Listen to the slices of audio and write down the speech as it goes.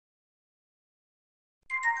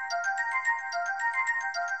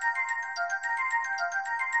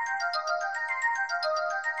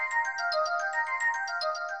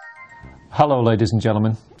Hello ladies and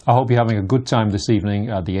gentlemen, I hope you're having a good time this evening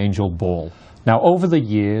at the Angel Ball. Now over the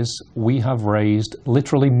years we have raised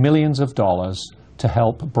literally millions of dollars to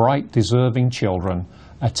help bright deserving children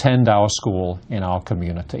attend our school in our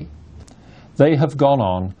community. They have gone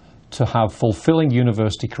on to have fulfilling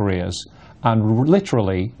university careers and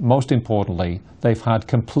literally, most importantly, they've had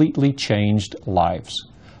completely changed lives.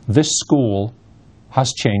 This school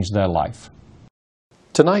has changed their life.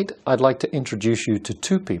 Tonight I'd like to introduce you to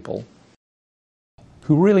two people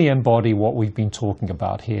who really embody what we've been talking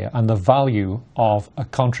about here and the value of a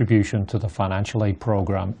contribution to the financial aid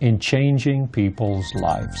program in changing people's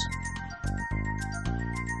lives.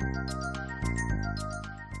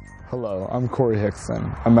 Hello, I'm Corey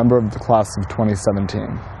Hickson, a member of the class of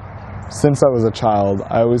 2017. Since I was a child,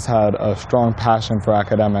 I always had a strong passion for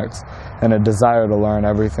academics and a desire to learn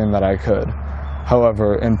everything that I could.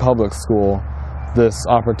 However, in public school, this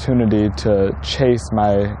opportunity to chase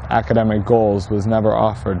my academic goals was never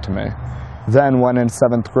offered to me. Then, when in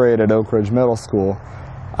 7th grade at Oak Ridge Middle School,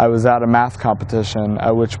 I was at a math competition,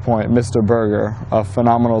 at which point Mr. Berger, a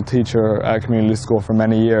phenomenal teacher at community school for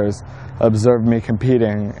many years, observed me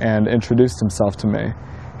competing and introduced himself to me.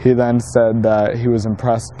 He then said that he was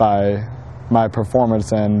impressed by my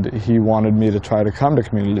performance and he wanted me to try to come to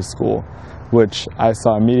community school, which I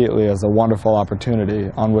saw immediately as a wonderful opportunity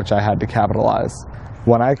on which I had to capitalize.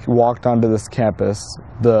 When I walked onto this campus,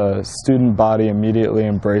 the student body immediately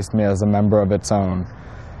embraced me as a member of its own.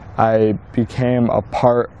 I became a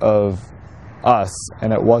part of us,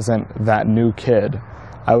 and it wasn't that new kid.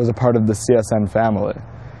 I was a part of the CSN family.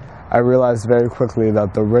 I realized very quickly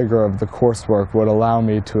that the rigor of the coursework would allow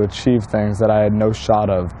me to achieve things that I had no shot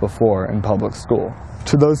of before in public school.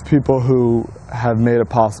 To those people who have made it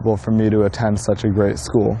possible for me to attend such a great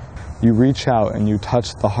school, you reach out and you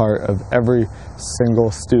touch the heart of every single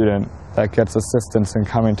student that gets assistance in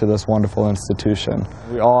coming to this wonderful institution.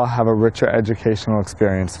 We all have a richer educational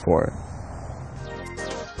experience for it.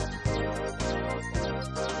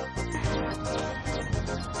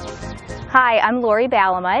 Hi, I'm Lori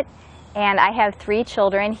Balamut, and I have 3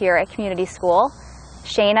 children here at community school.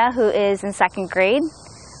 Shayna, who is in 2nd grade.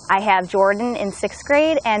 I have Jordan in 6th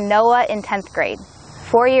grade and Noah in 10th grade.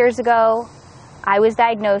 4 years ago, I was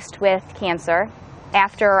diagnosed with cancer.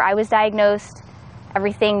 After I was diagnosed,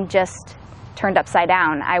 everything just turned upside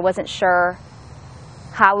down. I wasn't sure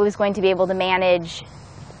how I was going to be able to manage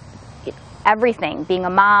everything, being a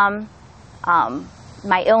mom,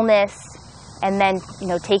 my illness, and then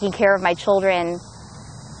taking care of my children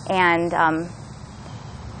and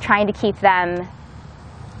trying to keep them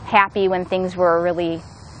happy when things were really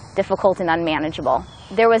difficult and unmanageable.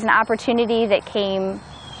 There was an opportunity that came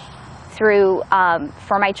through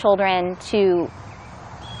for my children to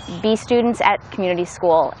be students at community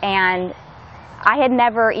school, and I had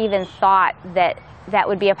never even thought that that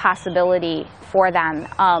would be a possibility for them.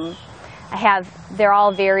 They're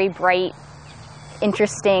all very bright,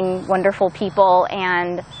 interesting, wonderful people,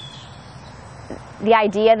 and the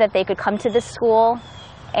idea that they could come to this school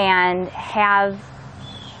and have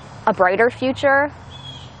a brighter future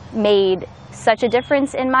made such a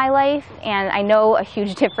difference in my life, and I know a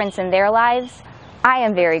huge difference in their lives. I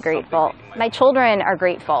am very grateful. My children are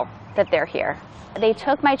grateful that they're here. They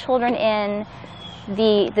took my children in.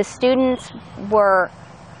 The students were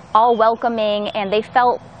all welcoming, and they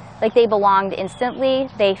felt like they belonged instantly.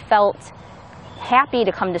 They felt happy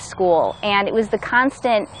to come to school, and it was the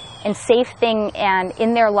constant and safe thing and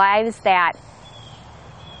in their lives that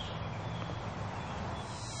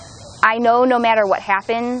I know no matter what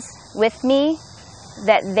happens with me,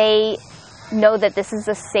 that they know that this is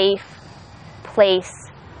a safe place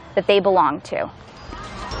that they belong to.